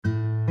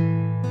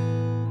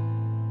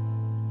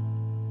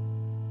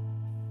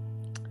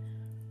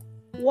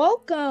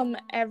Welcome,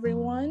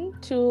 everyone,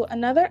 to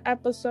another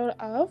episode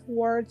of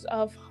Words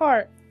of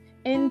Heart.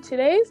 In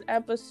today's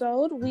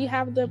episode, we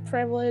have the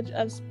privilege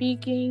of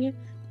speaking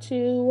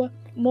to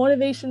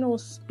motivational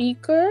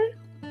speaker,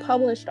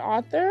 published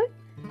author,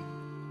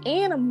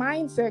 and a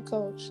mindset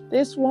coach.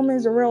 This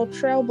woman's a real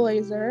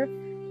trailblazer,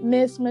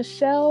 Miss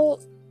Michelle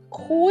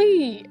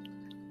Kuei.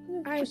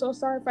 I'm so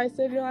sorry if I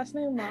said your last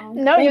name wrong.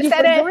 No, Thank you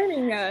said for it.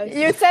 Joining us.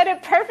 You said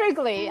it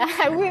perfectly.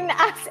 I wouldn't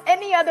ask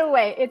any other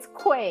way. It's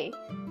Kuei.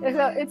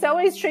 It's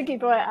always tricky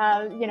for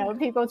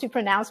people to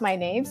pronounce my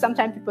name.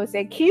 Sometimes people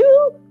say Q.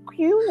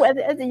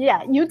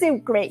 Yeah, you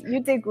did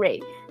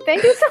great.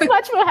 Thank you so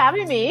much for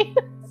having me.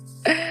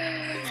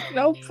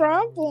 No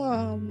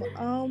problem.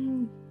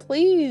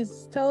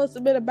 Please tell us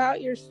a bit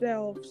about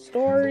yourself.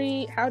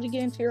 Story. How'd you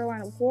get into your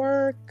line of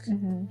work?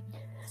 Mm-hmm.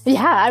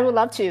 Yeah, I would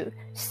love to.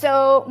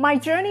 So my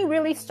journey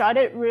really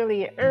started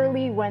really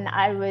early when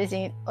I was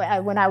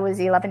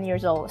 11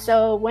 years old.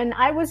 So when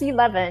I was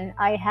 11,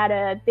 I had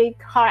a big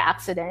car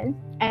accident.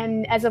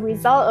 And as a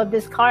result of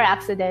this car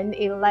accident,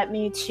 it led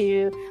me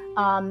to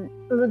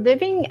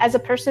living as a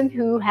person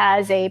who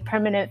has a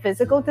permanent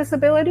physical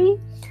disability.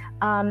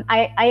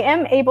 I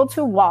am able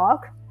to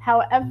walk.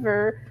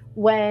 However,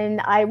 when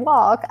I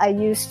walk, I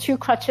use 2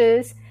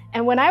 crutches.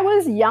 And when I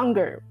was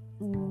younger,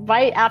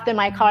 right after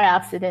my car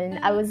accident,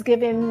 I was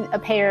given a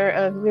pair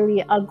of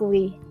really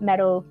ugly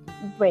metal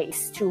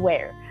braces to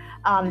wear.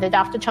 The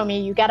doctor told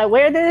me, you gotta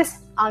wear this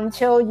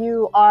until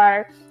you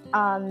are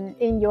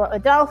in your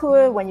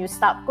adulthood, when you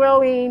stop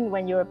growing,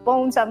 when your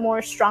bones are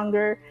more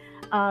stronger.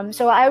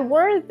 So I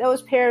wore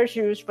those pair of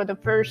shoes for the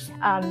first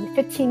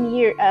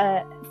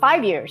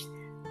 5 years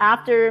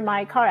after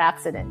my car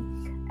accident.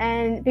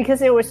 And because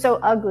they were so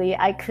ugly,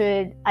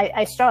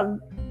 I started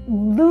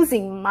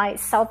losing my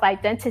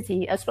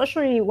self-identity,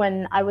 especially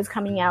when I was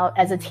coming out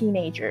as a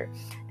teenager.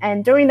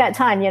 And during that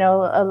time,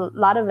 a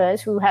lot of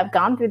us who have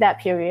gone through that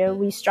period,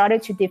 we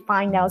started to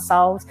define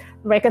ourselves,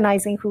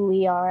 recognizing who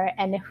we are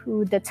and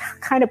who the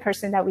kind of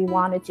person that we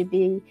wanted to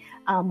be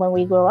when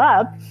we grow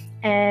up.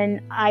 And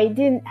I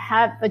didn't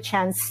have a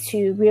chance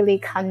to really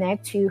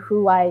connect to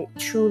who I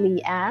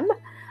truly am.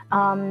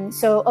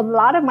 So a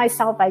lot of my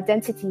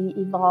self-identity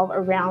evolved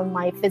around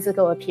my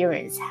physical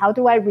appearance. How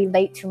do I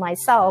relate to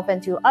myself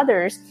and to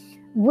others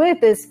with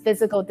this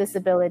physical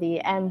disability?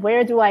 And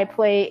where do I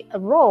play a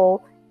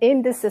role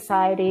in this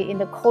society, in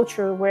the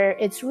culture where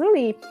it's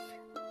really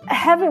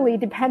heavily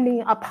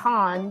depending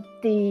upon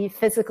the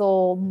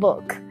physical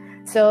look?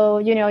 So,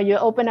 you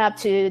open up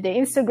to the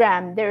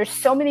Instagram, there's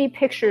so many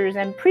pictures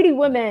and pretty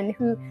women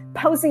who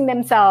posing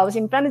themselves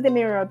in front of the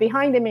mirror,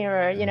 behind the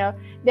mirror,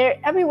 they're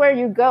everywhere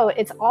you go.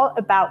 It's all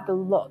about the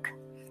look.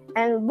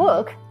 And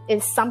look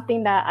is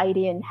something that I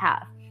didn't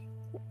have.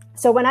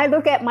 So when I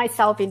look at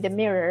myself in the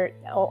mirror,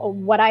 or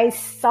what I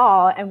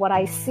saw and what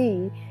I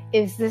see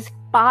is this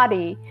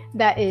body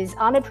that is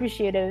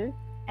unappreciative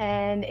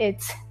and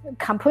it's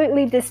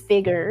completely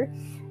disfigured.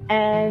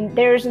 And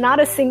there's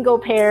not a single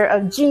pair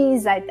of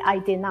jeans that I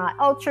did not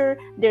alter.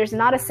 There's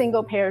not a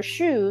single pair of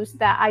shoes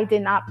that I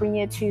did not bring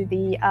it to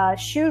the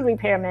shoe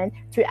repairman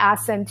to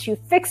ask them to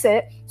fix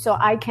it so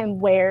I can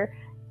wear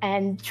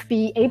and to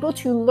be able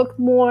to look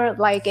more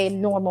like a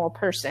normal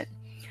person.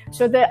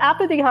 So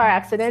after the car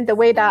accident, the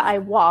way that I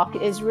walk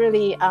is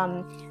really,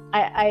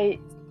 I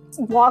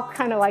walk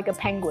kind of like a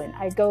penguin.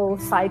 I go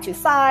side to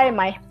side.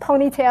 My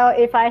ponytail,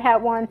 if I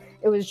had one,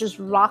 it was just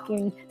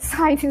rocking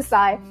side to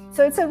side.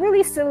 So it's a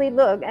really silly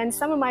look. And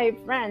some of my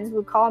friends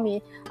would call me,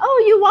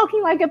 oh, you're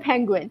walking like a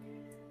penguin.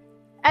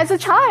 As a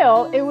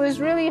child, it was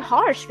really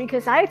harsh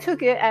because I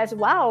took it as,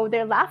 wow,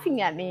 they're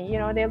laughing at me.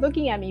 They're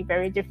looking at me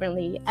very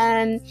differently.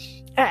 And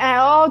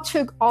I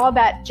took all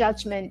that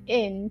judgment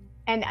in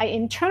and I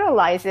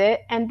internalized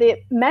it. And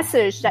the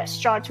message that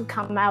started to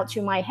come out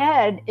to my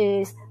head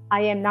is,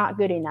 I am not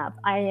good enough.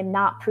 I am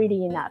not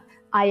pretty enough.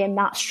 I am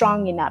not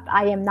strong enough.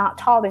 I am not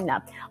tall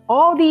enough.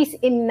 All these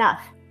enough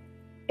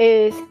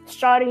is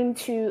starting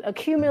to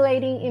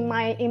accumulating in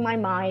my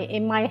mind,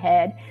 in my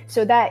head.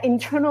 So that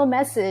internal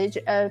message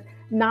of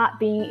not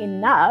being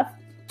enough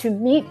to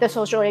meet the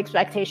social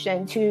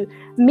expectation, to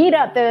meet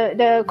up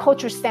the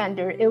culture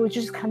standard, it would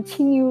just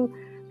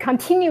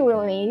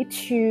continually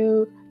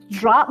to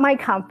drop my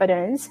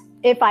confidence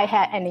if I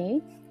had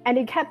any. And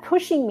it kept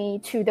pushing me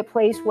to the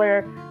place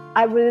where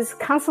I was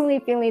constantly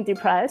feeling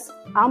depressed,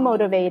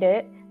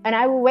 unmotivated, and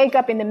I would wake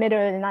up in the middle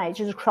of the night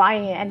just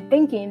crying and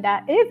thinking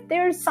that if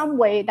there's some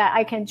way that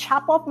I can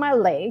chop off my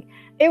leg,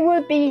 it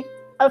would be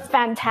a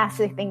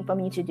fantastic thing for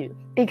me to do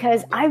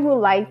because I would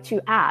like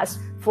to ask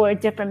for a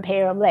different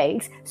pair of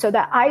legs so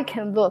that I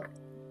can look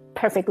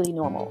perfectly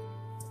normal.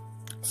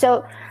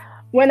 So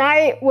when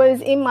I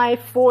was in my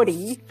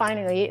 40s,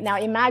 finally, now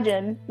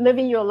imagine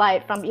living your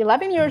life from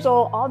 11 years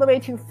old all the way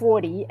to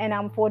 40, and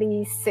I'm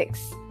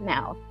 46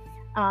 now.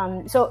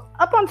 So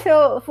up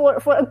until for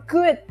a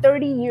good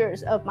 30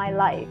 years of my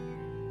life,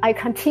 I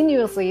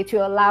continuously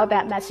to allow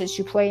that message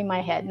to play in my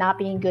head, not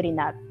being good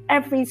enough,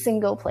 every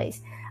single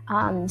place.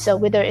 So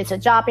whether it's a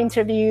job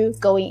interview,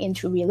 going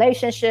into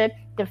relationship,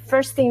 the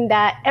first thing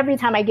that every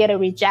time I get a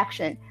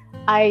rejection,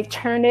 I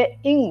turn it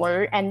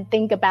inward and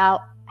think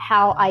about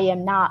how I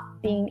am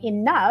not being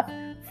enough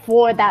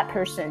for that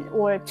person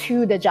or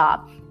to the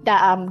job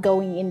that I'm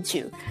going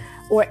into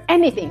or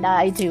anything that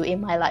I do in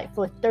my life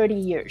for 30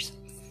 years.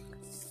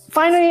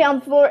 Finally,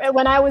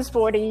 when I was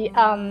 40,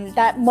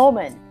 that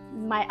moment,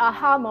 my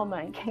aha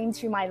moment came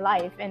to my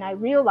life, and I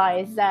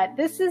realized that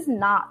this is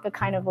not the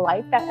kind of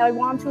life that I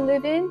want to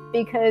live in,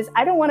 because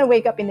I don't want to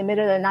wake up in the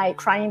middle of the night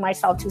crying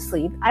myself to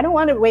sleep. I don't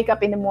want to wake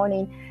up in the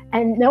morning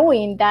and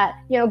knowing that,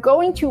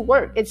 going to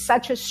work, it's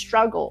such a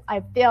struggle.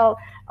 I feel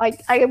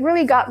like I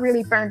really got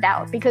really burned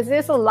out because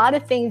there's a lot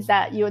of things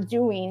that you're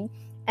doing.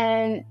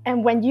 And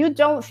when you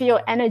don't feel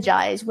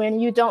energized, when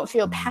you don't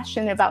feel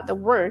passionate about the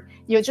work,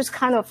 you're just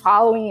kind of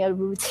following a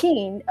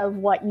routine of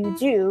what you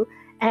do.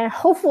 And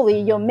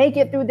hopefully you'll make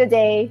it through the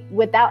day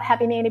without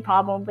having any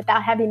problem,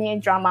 without having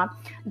any drama.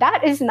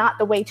 That is not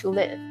the way to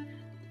live.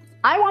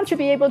 I want to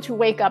be able to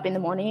wake up in the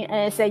morning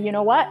and say, you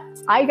know what?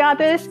 I got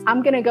this.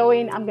 I'm going to go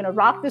in. I'm going to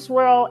rock this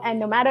world. And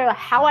no matter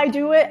how I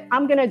do it,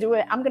 I'm going to do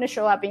it. I'm going to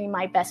show up being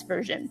my best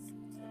version.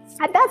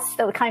 And that's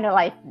the kind of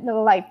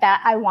life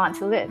that I want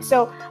to live.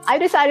 So I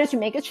decided to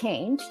make a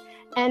change.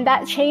 And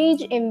that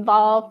change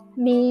involved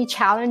me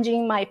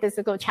challenging my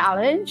physical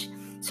challenge.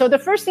 So the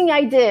first thing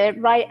I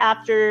did right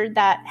after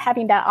that,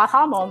 having that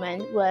aha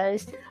moment,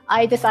 was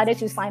I decided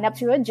to sign up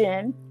to a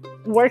gym,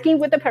 working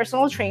with a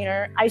personal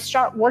trainer. I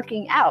start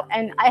working out,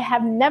 and I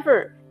have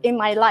never in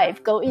my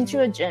life go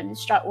into a gym,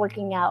 start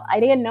working out. I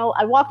didn't know.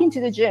 I walked into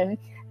the gym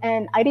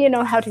and I didn't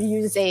know how to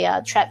use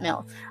a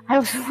treadmill. I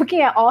was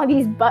looking at all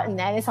these buttons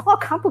and it's all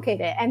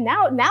complicated. And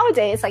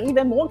nowadays it's like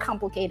even more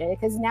complicated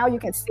because now you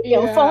can stick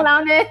your phone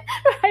on it.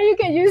 Right? You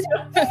can use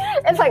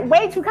it's like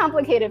way too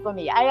complicated for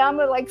me. I am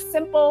like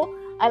simple.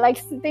 I like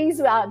things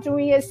about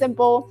doing it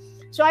simple.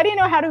 So I didn't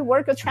know how to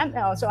work a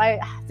treadmill. So I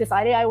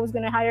decided I was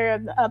going to hire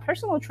a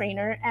personal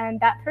trainer, and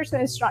that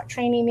person started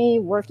training me,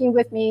 working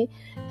with me.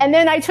 And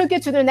then I took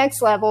it to the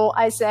next level.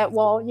 I said,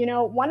 well,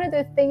 one of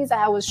the things that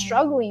I was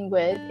struggling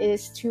with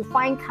is to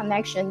find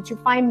connection, to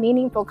find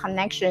meaningful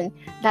connection,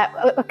 that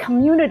a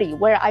community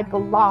where I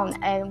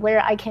belong and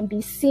where I can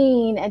be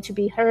seen and to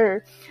be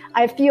heard.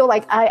 I feel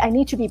like I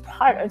need to be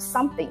part of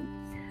something.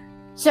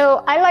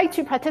 So I like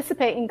to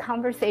participate in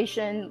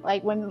conversation,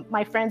 like when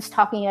my friends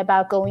talking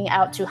about going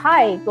out to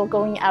hike or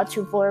going out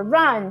for a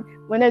run,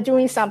 when they're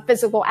doing some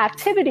physical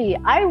activity,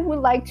 I would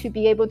like to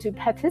be able to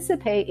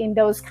participate in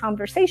those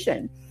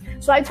conversations.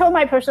 So I told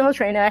my personal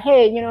trainer,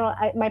 hey,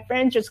 my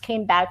friend just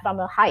came back from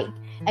a hike,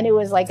 and it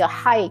was like a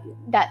hike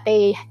that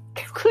they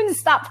couldn't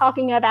stop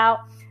talking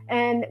about.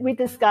 And we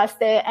discussed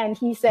it, and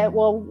he said,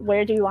 well,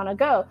 where do you want to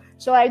go?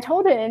 So I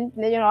told him,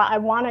 I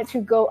wanted to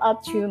go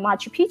up to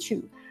Machu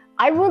Picchu.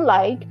 I would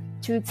like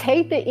to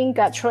take the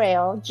Inca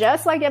Trail,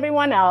 just like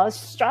everyone else,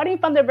 starting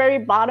from the very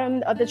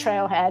bottom of the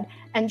trailhead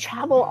and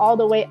travel all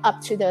the way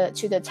up to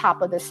the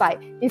top of the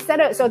site.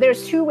 So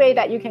there's two ways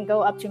that you can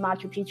go up to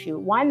Machu Picchu.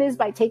 One is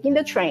by taking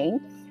the train.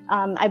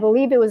 I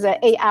believe it was an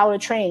 8-hour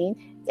train.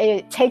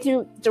 It takes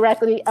you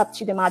directly up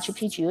to the Machu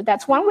Picchu.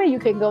 That's one way you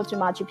can go to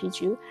Machu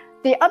Picchu.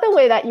 The other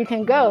way that you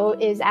can go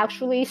is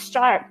actually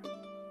start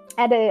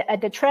at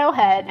the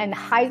trailhead and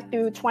hike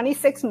through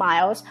 26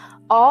 miles,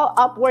 all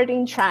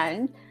upwarding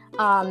trend,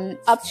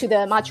 up to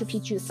the Machu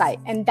Picchu site.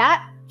 And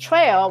that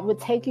trail would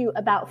take you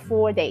about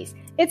 4 days.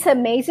 It's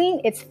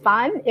amazing. It's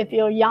fun. If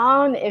you're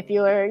young, if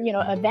you're,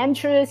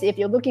 adventurous, if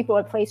you're looking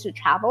for a place to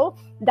travel,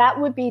 that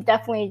would be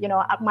definitely,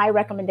 my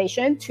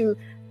recommendation, to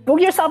book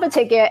yourself a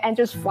ticket and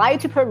just fly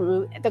to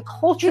Peru. The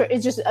culture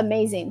is just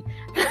amazing.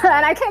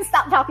 And I can't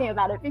stop talking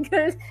about it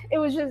because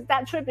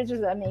that trip is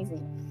just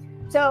amazing.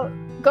 So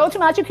go to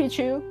Machu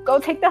Picchu, go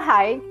take the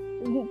hike,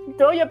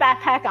 throw your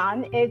backpack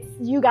on.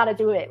 You got to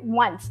do it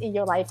once in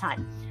your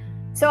lifetime.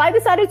 So I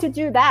decided to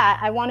do that.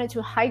 I wanted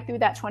to hike through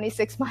that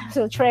 26 miles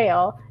of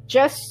trail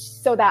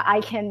just so that I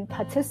can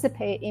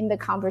participate in the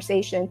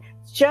conversation,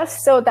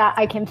 just so that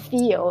I can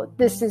feel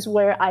this is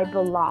where I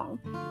belong.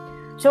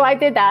 So I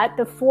did that.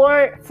 The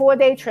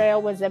four-day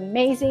trail was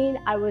amazing.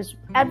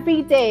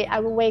 Every day I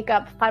would wake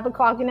up 5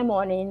 o'clock in the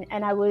morning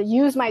and I would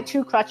use my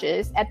 2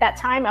 crutches. At that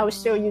time, I was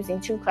still using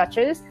 2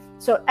 crutches.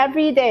 So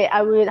every day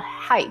I would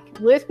hike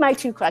with my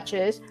 2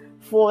 crutches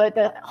for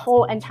the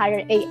whole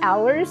entire 8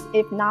 hours,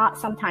 if not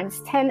sometimes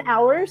 10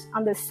 hours.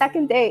 On the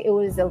second day, it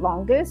was the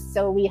longest.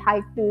 So we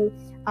hiked through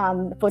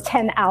for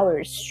 10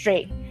 hours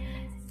straight.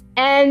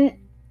 And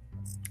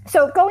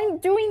so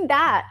doing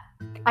that,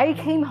 I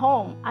came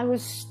home. I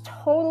was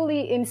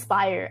totally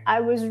inspired. I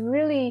was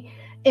really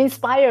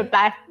inspired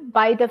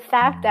by the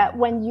fact that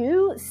when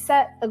you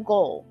set a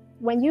goal,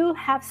 when you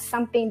have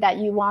something that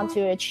you want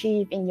to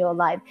achieve in your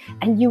life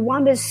and you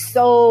want it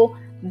so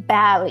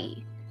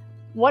badly,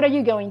 what are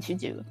you going to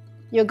do?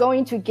 You're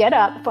going to get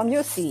up from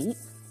your seat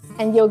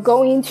and you're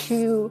going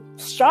to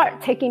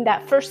start taking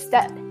that first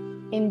step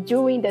in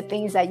doing the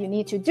things that you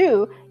need to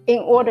do in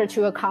order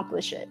to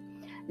accomplish it.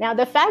 Now,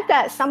 the fact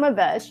that some of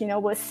us,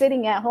 we're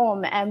sitting at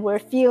home and we're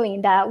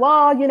feeling that,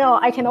 well,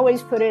 I can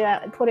always put it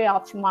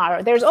off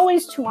tomorrow. There's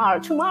always tomorrow.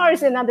 Tomorrow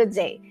is another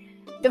day.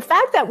 the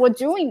fact that we're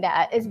doing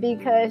that is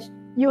because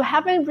you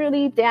haven't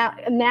really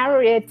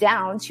narrowed it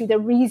down to the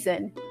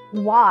reason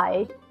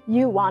why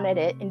you wanted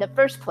it in the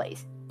first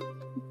place.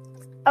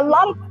 A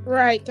lot of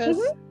right,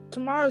 because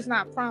tomorrow's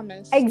not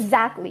promised.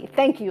 Exactly.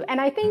 Thank you.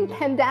 And I think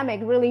pandemic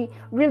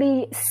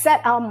really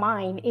set our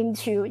mind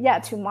into,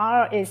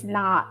 tomorrow is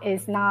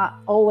not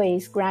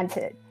always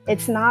granted.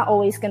 It's not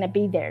always going to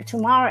be there.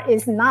 Tomorrow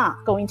is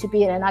not going to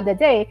be another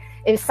day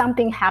if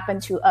something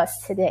happened to us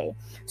today.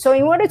 So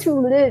in order to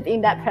live in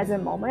that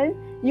present moment,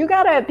 you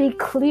got to be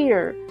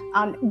clear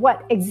on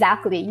what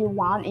exactly you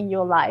want in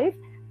your life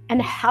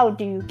and how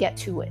do you get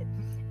to it.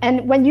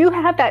 And when you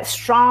have that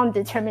strong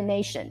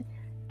determination,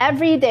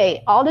 every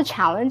day, all the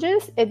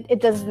challenges,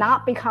 it does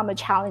not become a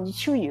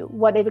challenge to you.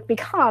 What it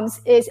becomes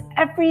is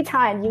every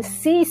time you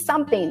see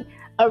something,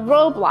 a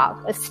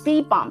roadblock, a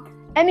speed bump,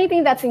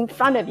 anything that's in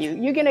front of you,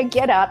 you're going to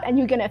get up and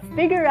you're going to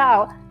figure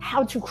out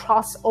how to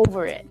cross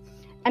over it.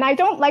 And I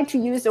don't like to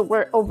use the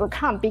word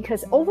overcome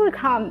because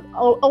overcome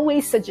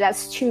always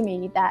suggests to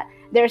me that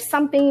there's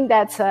something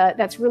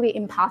that's really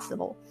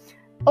impossible.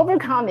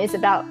 Overcome is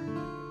about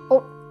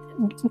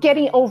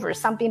getting over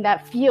something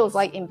that feels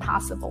like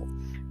impossible.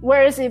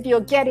 Whereas if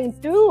you're getting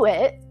through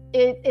it,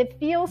 it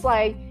feels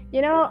like,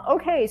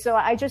 okay, so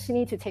I just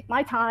need to take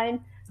my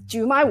time,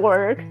 do my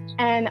work,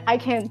 and I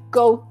can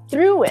go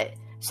through it.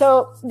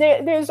 So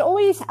I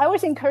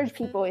always encourage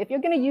people, if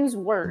you're going to use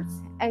words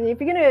and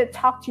if you're going to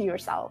talk to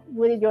yourself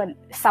with your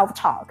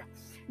self-talk,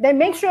 then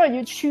make sure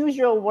you choose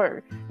your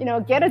word.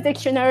 Get a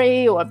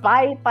dictionary or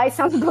buy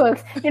some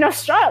books.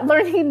 Start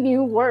learning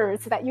new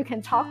words so that you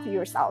can talk to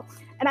yourself.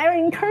 And I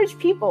encourage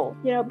people,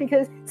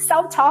 because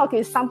self-talk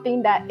is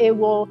something that it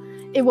will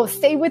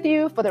stay with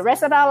you for the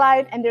rest of our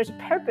life. And there's a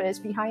purpose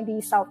behind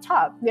these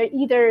self-talk.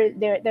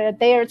 They're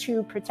there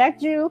to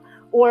protect you,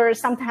 or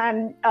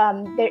sometimes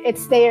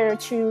it's there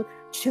to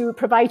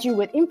provide you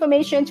with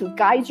information, to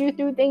guide you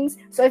through things.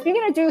 So if you're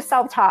going to do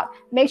self-talk,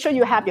 make sure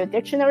you have your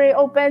dictionary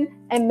open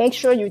and make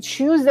sure you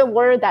choose the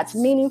word that's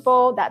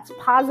meaningful, that's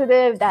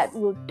positive, that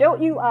will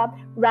build you up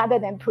rather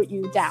than put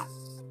you down.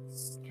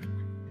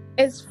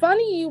 It's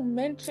funny you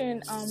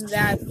mentioned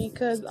that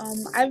because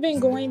I've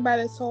been going by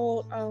this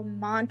whole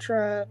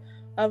mantra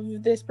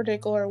of this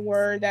particular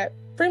word that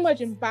pretty much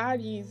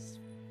embodies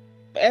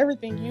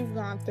everything you've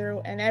gone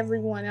through and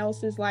everyone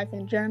else's life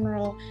in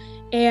general.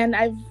 And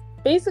I've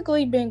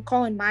basically been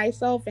calling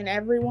myself and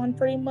everyone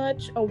pretty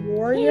much a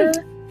warrior,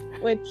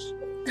 which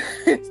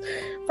is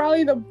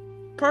probably the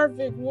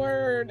perfect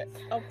word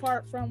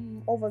apart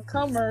from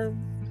overcomer,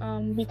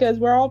 because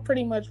we're all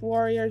pretty much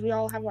warriors. We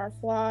all have our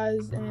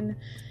flaws and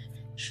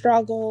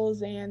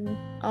struggles. And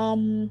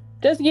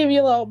just to give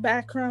you a little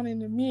background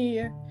into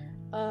me,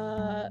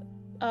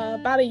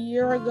 about a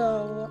year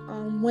ago,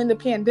 when the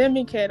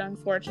pandemic hit,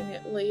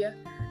 unfortunately,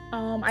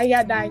 I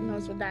got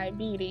diagnosed with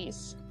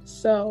diabetes.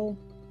 So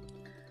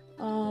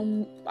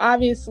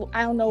obviously,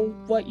 I don't know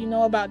what you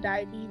know about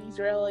diabetes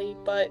really,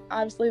 but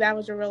obviously that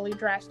was a really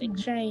drastic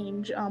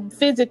change,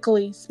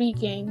 physically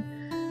speaking,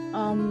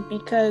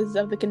 because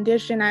of the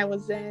condition I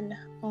was in.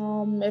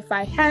 If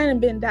I hadn't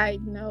been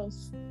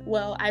diagnosed,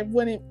 well, I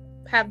wouldn't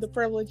have the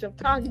privilege of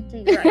talking to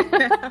you right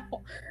now.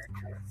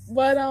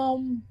 But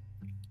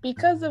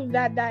because of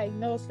that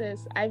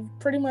diagnosis, I've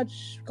pretty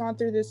much gone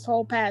through this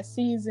whole past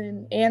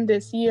season and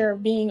this year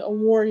being a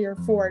warrior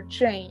for a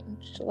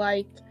change.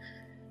 Like,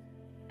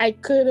 I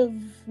could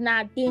have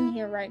not been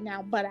here right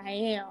now, but I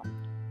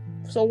am.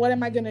 So what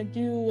am I going to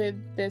do with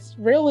this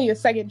really a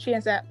second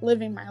chance at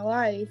living my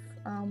life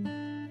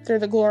through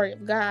the glory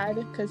of God?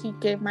 Because he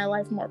gave my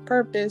life more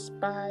purpose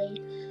by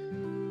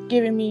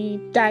giving me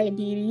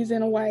diabetes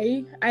in a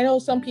way. I know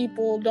some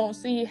people don't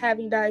see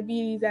having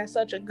diabetes as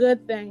such a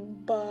good thing,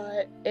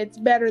 but it's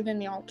better than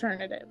the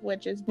alternative,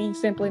 which is me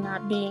simply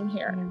not being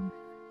here.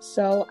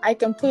 So I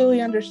completely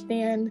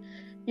understand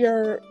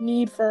your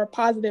need for a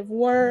positive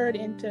word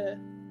and to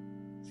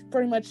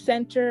pretty much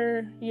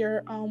center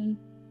your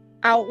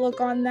outlook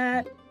on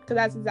that, because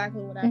that's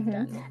exactly what I've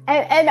done.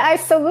 And I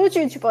salute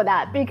you for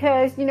that,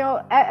 because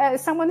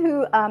as someone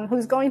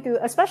who's going through,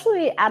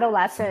 especially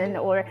adolescent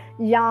or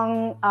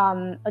young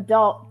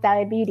adult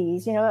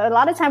diabetes, a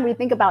lot of time we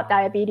think about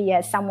diabetes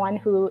as someone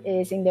who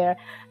is in their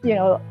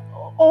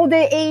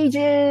older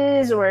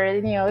ages,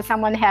 or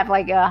someone have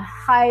like a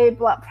high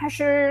blood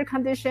pressure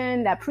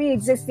condition, that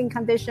pre-existing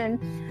condition.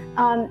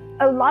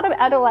 A lot of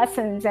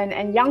adolescents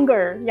and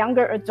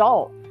younger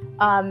adult,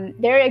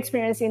 they're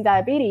experiencing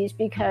diabetes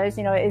because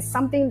it's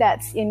something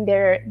that's in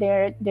their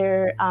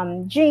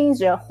genes,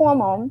 their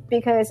hormone.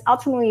 Because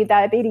ultimately,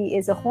 diabetes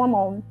is a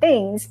hormone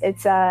thing.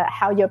 It's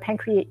how your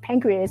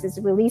pancreas is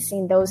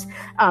releasing those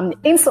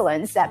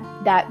insulins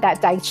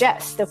that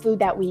digest the food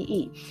that we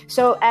eat.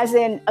 So, as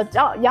an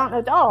young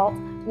adult,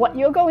 what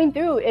you're going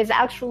through is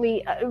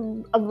actually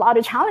a lot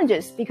of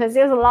challenges, because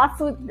there's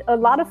a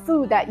lot of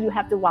food that you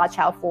have to watch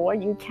out for.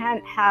 You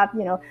can't have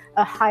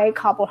a high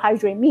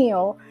carbohydrate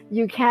meal.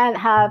 You can't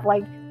have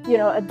like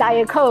a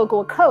Diet Coke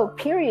or Coke,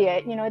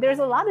 period. There's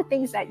a lot of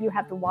things that you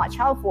have to watch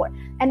out for.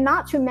 And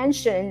not to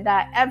mention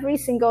that every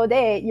single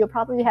day, you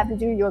probably have to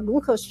do your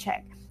glucose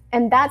check.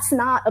 And that's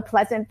not a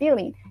pleasant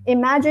feeling.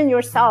 Imagine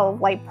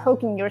yourself like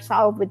poking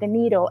yourself with a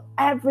needle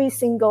every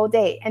single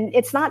day. And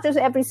it's not just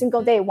every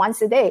single day,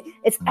 once a day.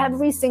 It's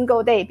every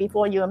single day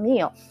before your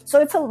meal.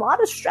 So it's a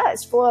lot of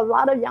stress for a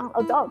lot of young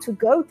adults to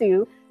go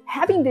through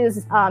having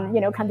this,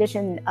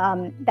 condition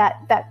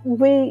that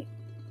we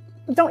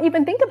don't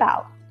even think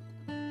about.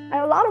 And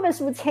a lot of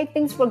us would take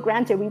things for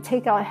granted. We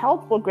take our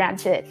health for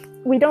granted.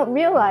 We don't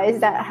realize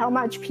that how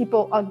much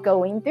people are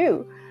going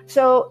through.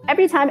 So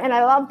every time, and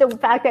I love the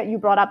fact that you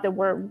brought up the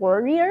word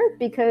warrior,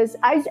 because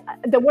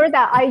the word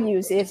that I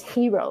use is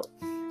hero.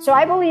 So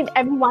I believe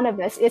every one of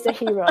us is a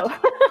hero.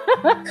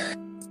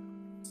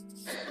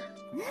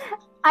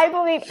 I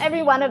believe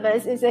every one of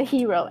us is a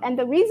hero. And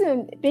the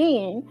reason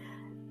being,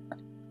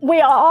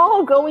 we are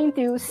all going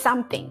through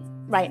something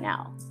right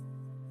now.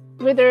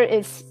 Whether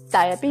it's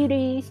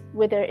diabetes,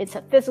 whether it's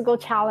a physical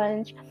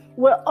challenge,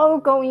 we're all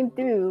going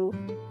through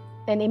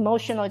an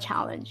emotional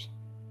challenge,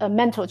 a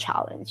mental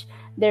challenge.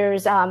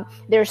 There's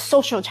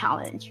social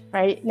challenge,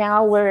 right?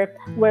 Now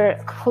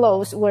we're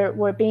close,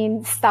 we're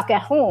being stuck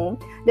at home.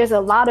 There's a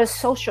lot of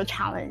social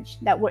challenge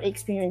that we're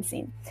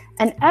experiencing.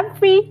 And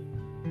every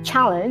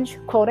challenge,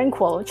 quote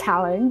unquote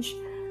challenge,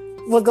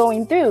 we're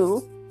going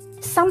through,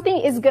 something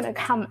is gonna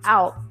come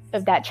out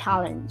of that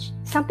challenge.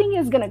 Something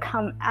is gonna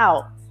come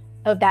out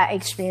of that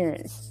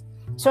experience.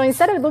 So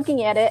instead of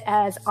looking at it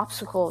as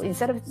obstacles,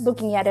 instead of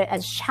looking at it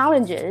as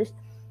challenges,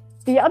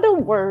 the other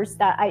words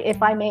that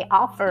if I may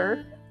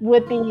offer,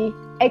 would be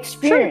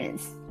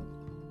experience. Sure.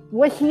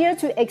 We're here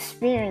to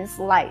experience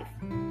life.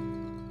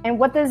 And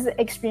what does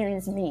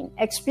experience mean?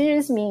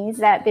 Experience means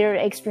that there are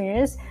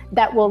experiences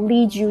that will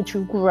lead you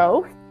to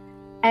growth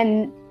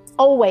and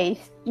always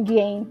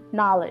gain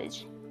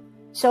knowledge.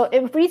 So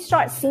if we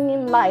start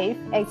seeing life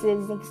as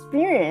an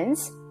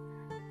experience,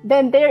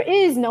 then there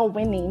is no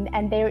winning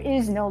and there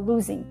is no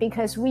losing,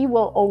 because we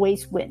will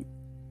always win.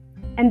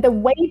 And the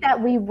way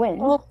that we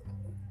win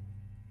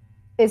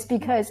is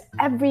because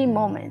every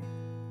moment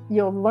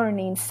you're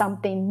learning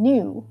something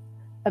new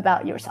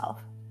about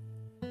yourself.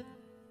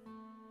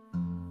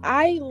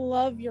 I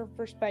love your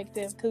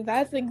perspective, because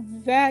that's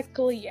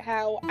exactly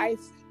how I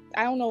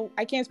don't know,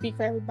 I can't speak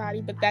for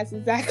everybody, but that's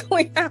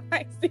exactly how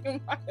I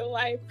see my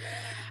life.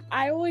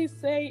 I always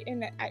say,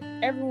 and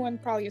everyone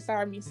probably is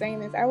sorry me saying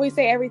this, I always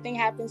say everything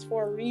happens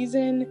for a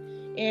reason.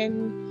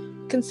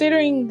 And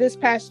considering this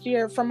past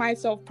year for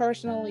myself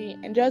personally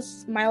and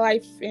just my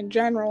life in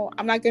general,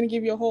 I'm not going to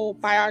give you a whole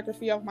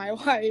biography of my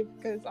life,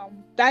 because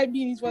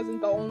diabetes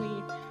wasn't the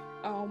only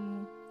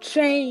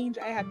change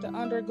I had to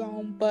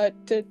undergo.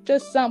 But to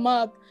just sum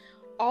up,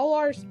 all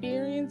our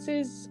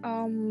experiences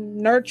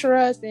nurture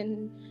us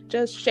and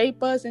just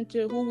shape us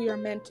into who we are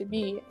meant to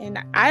be. And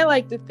I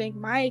like to think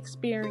my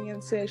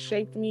experiences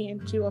shaped me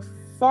into a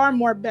far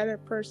more better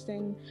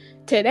person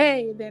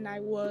today than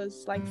I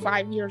was like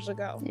 5 years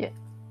ago.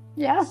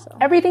 Yeah. So.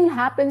 Everything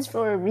happens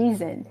for a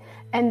reason.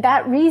 And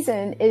that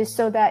reason is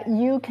so that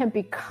you can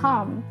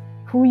become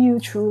who you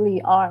truly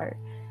are.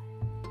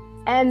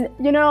 And,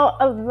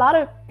 a lot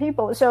of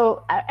people,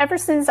 so ever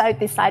since I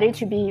decided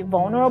to be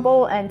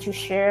vulnerable and to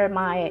share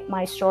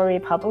my story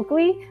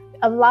publicly,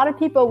 a lot of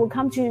people will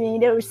come to me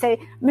and they will say,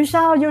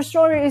 Michelle, your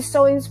story is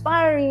so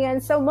inspiring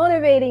and so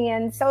motivating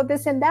and so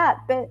this and that.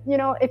 But,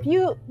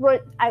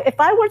 if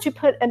I were to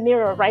put a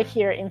mirror right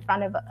here in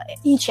front of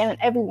each and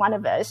every one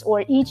of us,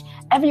 or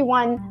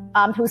everyone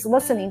who's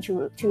listening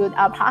to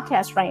our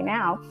podcast right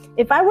now,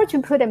 if I were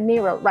to put a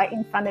mirror right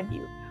in front of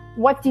you,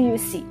 what do you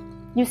see?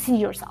 You see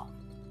yourself.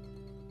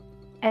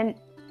 And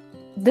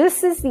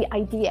this is the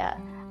idea.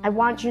 I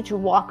want you to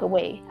walk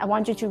away. I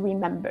want you to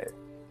remember.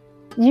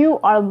 You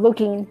are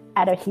looking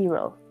at a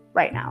hero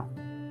right now,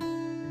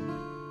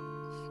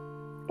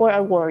 or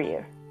a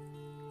warrior.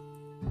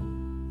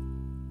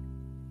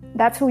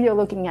 That's who you're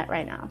looking at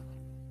right now.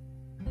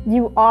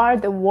 You are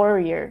the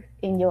warrior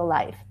in your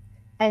life,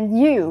 and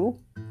you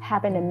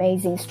have an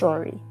amazing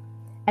story,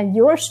 and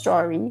your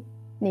story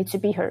needs to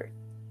be heard.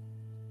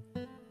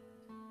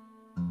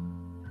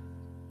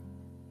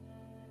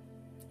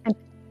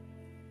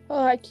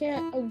 Oh, I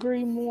can't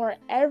agree more.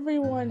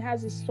 Everyone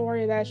has a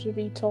story that should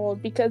be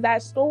told, because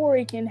that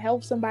story can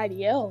help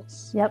somebody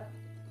else. Yep.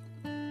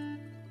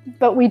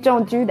 But we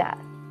don't do that.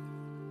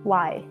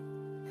 Why?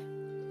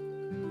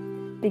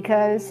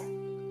 Because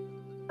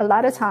a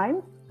lot of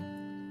time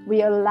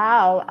we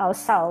allow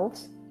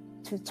ourselves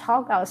to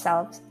talk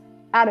ourselves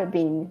out of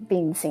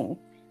being seen.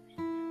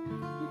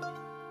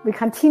 We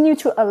continue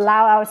to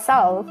allow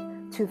ourselves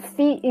to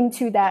feed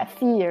into that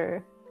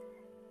fear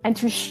and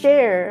to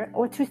share,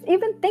 or to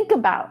even think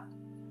about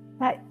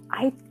that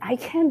I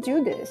can't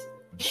do this.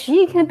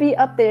 She can be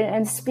up there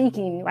and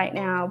speaking right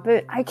now,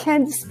 but I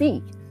can't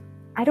speak.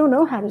 I don't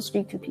know how to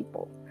speak to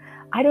people.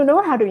 I don't know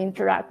how to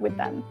interact with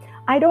them.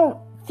 I don't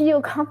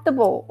feel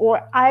comfortable,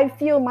 or I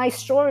feel my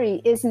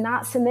story is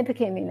not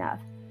significant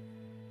enough.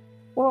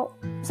 Well,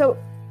 so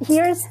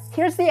here's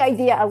the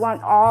idea I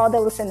want all the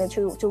listeners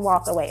to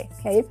walk away.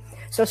 Okay.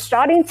 So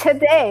starting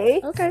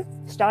today,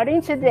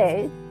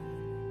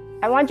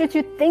 I want you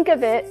to think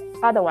of it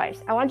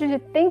otherwise. I want you to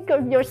think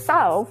of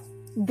yourself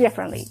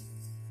differently.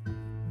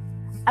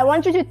 I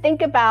want you to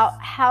think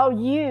about how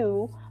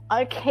you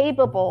are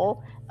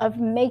capable of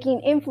making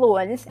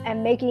influence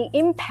and making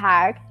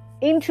impact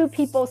into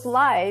people's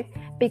life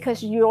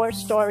because your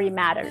story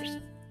matters.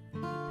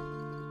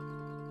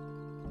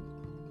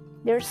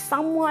 There's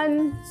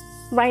someone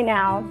right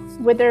now,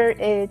 whether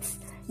it's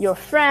your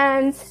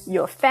friends,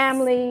 your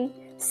family,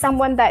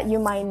 someone that you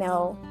might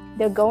know,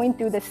 they're going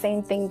through the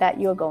same thing that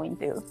you're going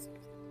through.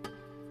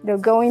 They're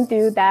going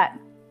through that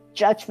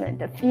judgment,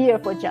 the fear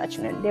for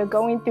judgment. They're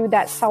going through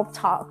that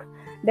self-talk.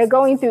 They're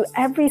going through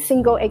every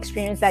single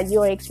experience that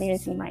you're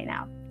experiencing right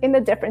now in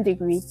a different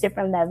degree,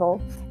 different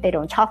level. They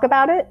don't talk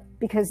about it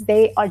because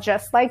they are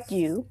just like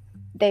you.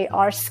 They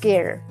are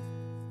scared.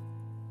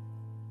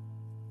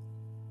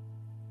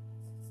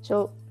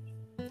 So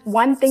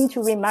one thing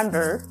to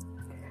remember,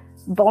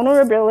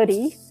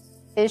 vulnerability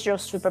is your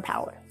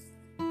superpower.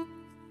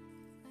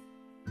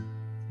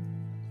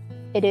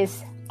 It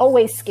is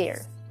always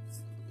scared.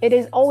 It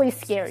is always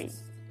scary.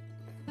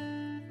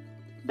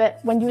 But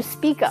when you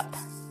speak up,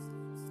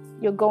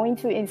 you're going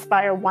to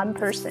inspire one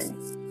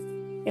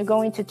person. You're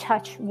going to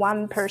touch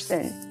one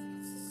person,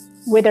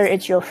 whether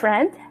it's your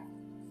friend,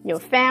 your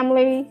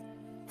family,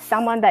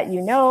 someone that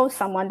you know,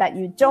 someone that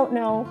you don't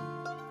know.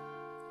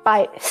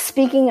 By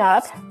speaking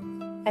up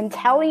and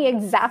telling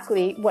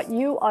exactly what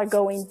you are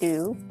going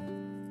through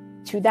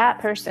to that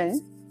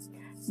person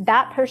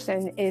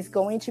is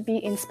going to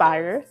be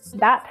inspired.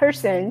 That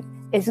person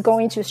is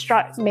going to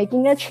start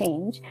making a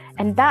change.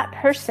 And that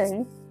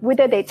person,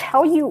 whether they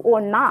tell you or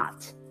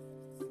not,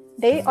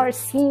 they are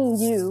seeing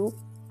you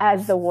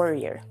as the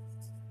warrior.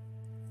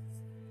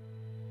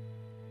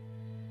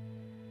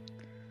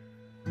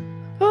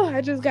 Oh,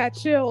 I just got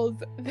chills.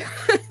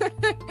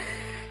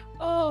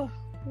 Oh,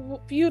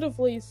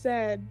 beautifully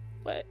said.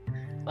 But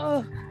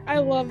I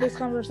love this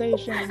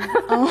conversation.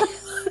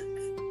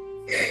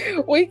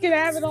 We could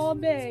have it all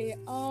day.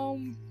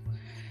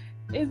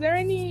 Is there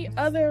any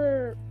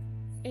other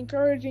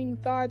encouraging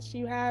thoughts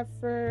you have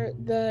for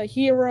the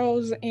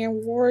heroes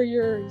and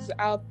warriors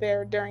out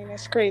there during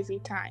this crazy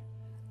time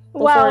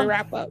before we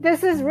wrap up?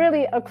 This is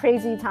really a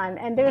crazy time,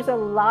 and there's a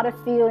lot of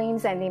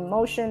feelings and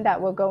emotion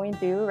that we're going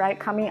through, right,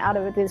 coming out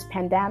of this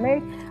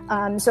pandemic.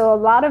 So a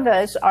lot of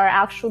us are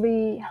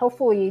actually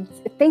hopefully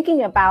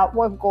thinking about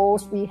what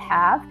goals we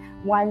have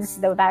once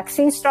the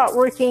vaccines start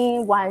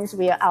working, once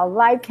our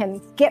life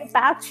can get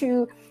back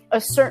to a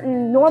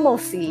certain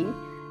normalcy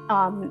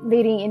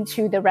leading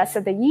into the rest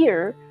of the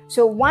year.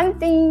 So one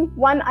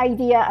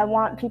idea I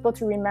want people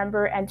to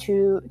remember and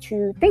to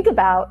think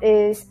about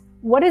is,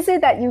 what is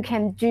it that you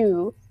can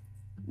do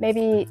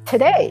maybe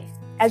today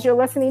as you're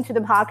listening to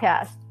the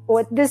podcast,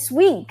 or this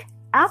week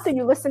after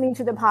you're listening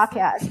to the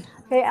podcast?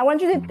 Okay, I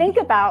want you to think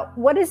about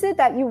what is it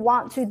that you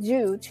want to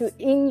do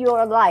in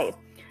your life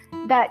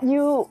that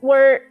you've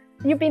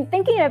been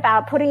thinking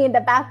about putting in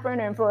the back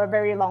burner for a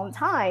very long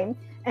time,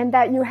 and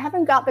that you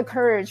haven't got the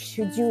courage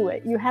to do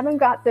it. You haven't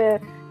got the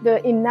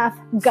enough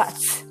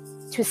guts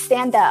to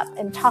stand up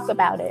and talk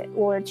about it,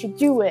 or to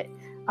do it,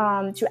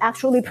 to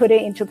actually put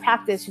it into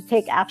practice, to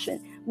take action.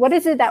 What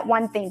is it, that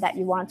one thing that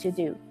you want to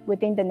do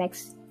within the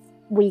next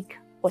week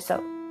or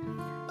so?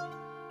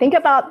 Think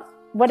about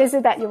what is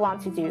it that you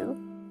want to do.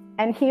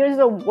 And here's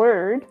a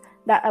word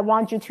that I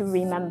want you to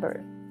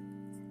remember.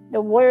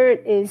 The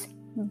word is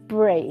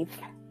brave.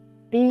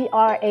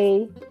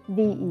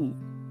 B-R-A-V-E.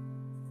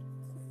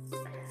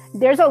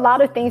 There's a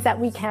lot of things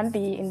that we can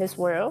be in this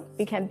world.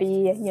 We can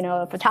be,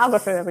 a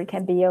photographer. We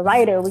can be a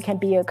writer. We can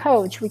be a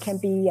coach. We can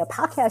be a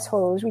podcast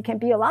host. We can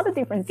be a lot of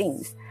different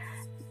things.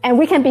 And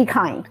we can be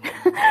kind.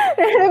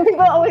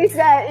 People always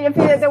say, if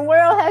the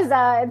world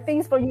has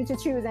things for you to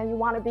choose and you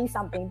want to be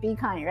something, be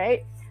kind,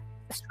 right?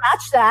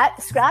 Scratch that.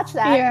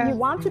 Yeah. You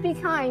want to be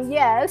kind,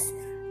 yes.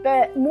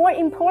 But more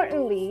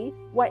importantly,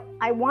 what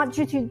I want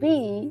you to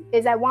be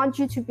is, I want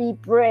you to be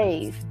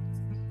brave.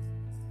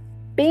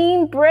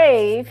 Being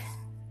brave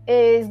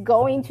is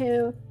going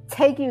to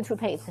take you to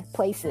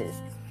places.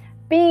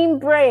 Being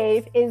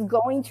brave is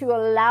going to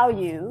allow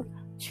you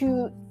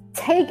to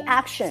take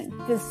action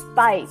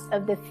despite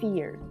of the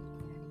fear.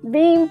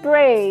 Being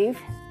brave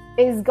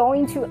is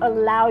going to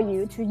allow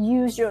you to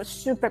use your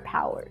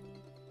superpower.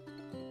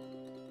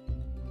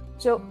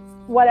 So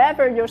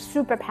whatever your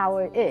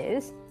superpower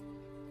is,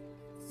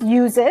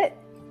 use it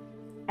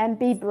and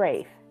be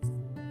brave.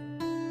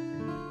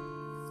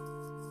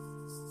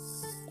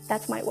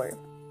 That's my word.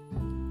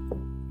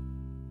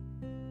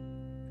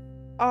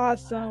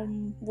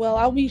 Awesome. Well,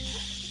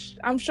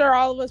 I'm sure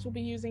all of us will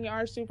be using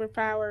our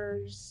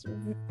superpowers.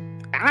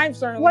 I'm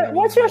certainly.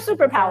 What's your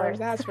superpower?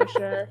 That's for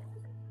sure.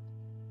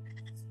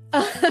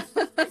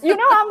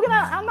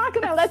 I'm not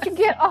gonna let you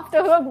get off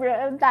the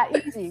hook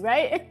that easy,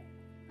 right?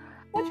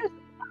 What's your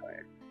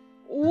superpower?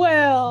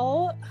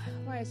 Well,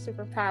 my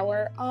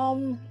superpower.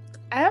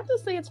 I have to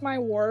say it's my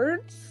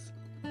words.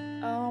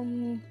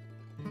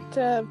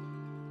 to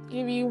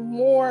give you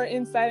more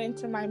insight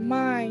into my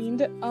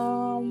mind,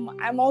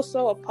 I'm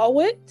also a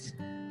poet.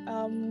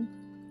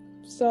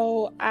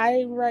 So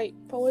I write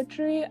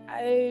poetry.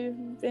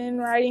 I've been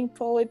writing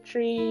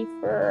poetry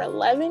for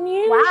 11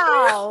 years.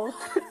 Wow.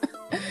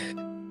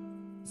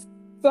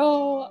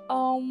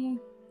 So,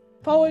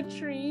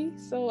 poetry.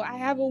 So I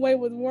have a way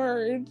with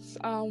words.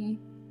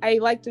 I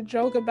like to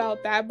joke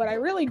about that, but I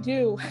really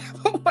do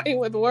have a way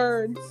with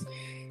words.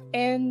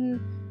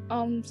 And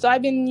so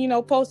I've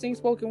been, posting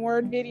spoken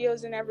word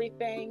videos and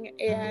everything.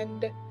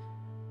 And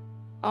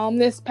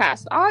this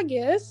past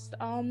August,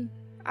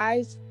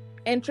 I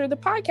entered the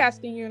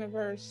podcasting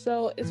universe.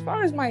 So as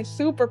far as my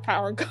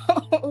superpower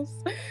goes,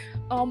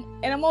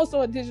 and I'm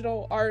also a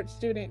digital art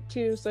student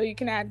too, so you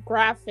can add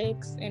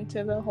graphics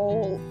into the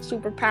whole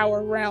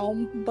superpower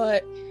realm.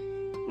 But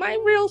my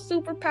real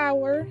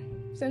superpower,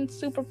 since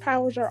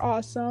superpowers are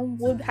awesome,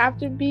 would have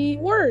to be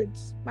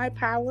words. My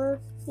power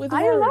with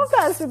words. I love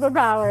that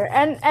superpower.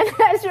 And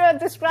as you're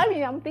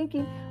describing, I'm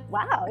thinking,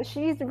 wow,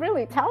 she's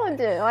really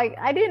talented. Like,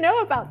 I didn't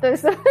know about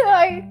this.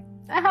 Like,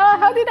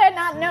 how did I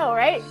not know,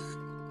 right?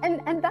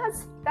 And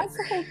that's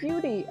the whole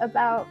beauty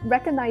about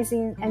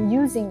recognizing and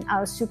using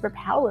our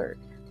superpower.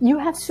 You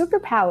have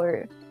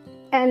superpower,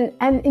 and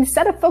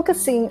instead of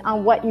focusing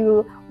on what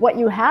you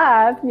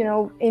have,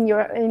 in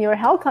your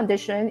health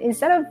condition,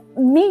 instead of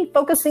me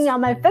focusing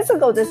on my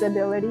physical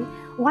disability,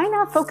 why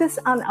not focus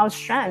on our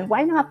strength?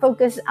 Why not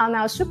focus on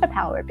our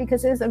superpower?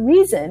 Because there's a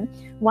reason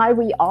why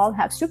we all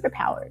have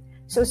superpower.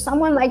 So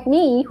someone like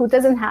me who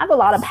doesn't have a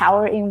lot of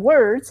power in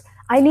words,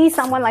 I need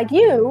someone like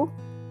you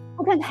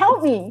who can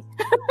help me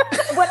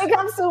when it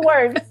comes to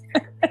words.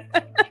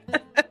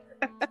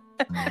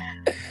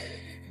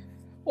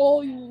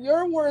 Well,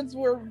 your words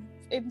were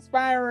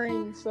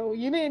inspiring, so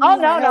you didn't. Oh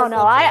no!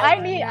 I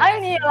need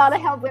a lot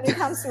of help when it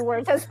comes to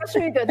words,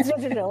 especially the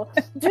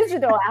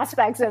digital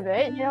aspects of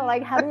it.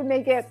 Like how to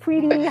make it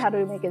pretty, how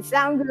to make it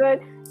sound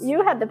good.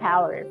 You have the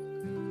power.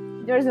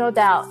 There's no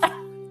doubt.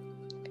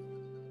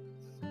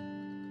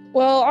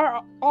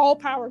 Well, all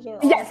powers are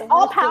awesome. Yes,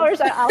 all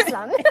powers are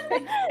awesome.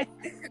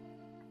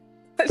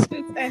 Let's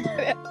just end it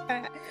at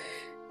that.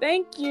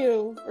 Thank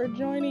you for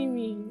joining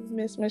me,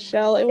 Miss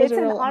Michelle. It's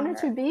an honor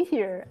to be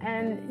here.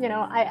 And,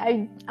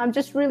 I'm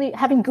just really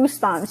having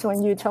goosebumps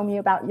when you told me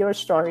about your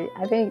story.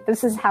 I think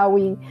this is how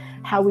we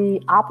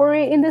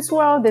operate in this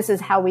world. This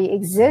is how we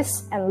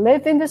exist and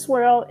live in this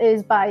world,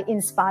 is by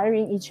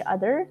inspiring each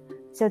other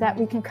so that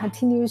we can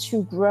continue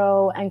to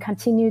grow and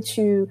continue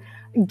to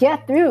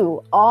get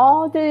through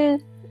all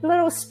the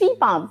little speed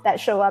bumps that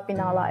show up in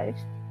our life.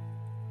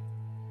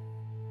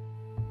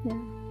 Yeah.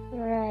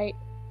 Right.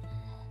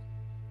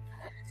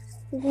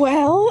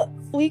 Well,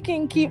 we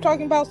can keep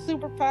talking about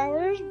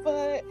superpowers,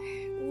 but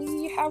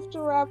we have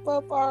to wrap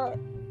up our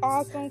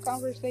awesome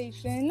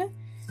conversation.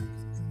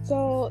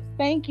 So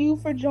thank you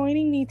for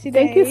joining me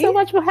today. Thank you so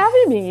much for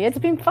having me. It's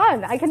been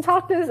fun. I can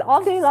talk this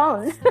all day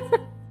long.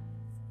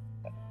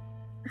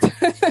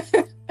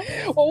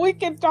 Well, we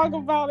can talk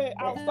about it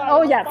outside.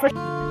 Oh, yeah, for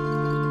sure.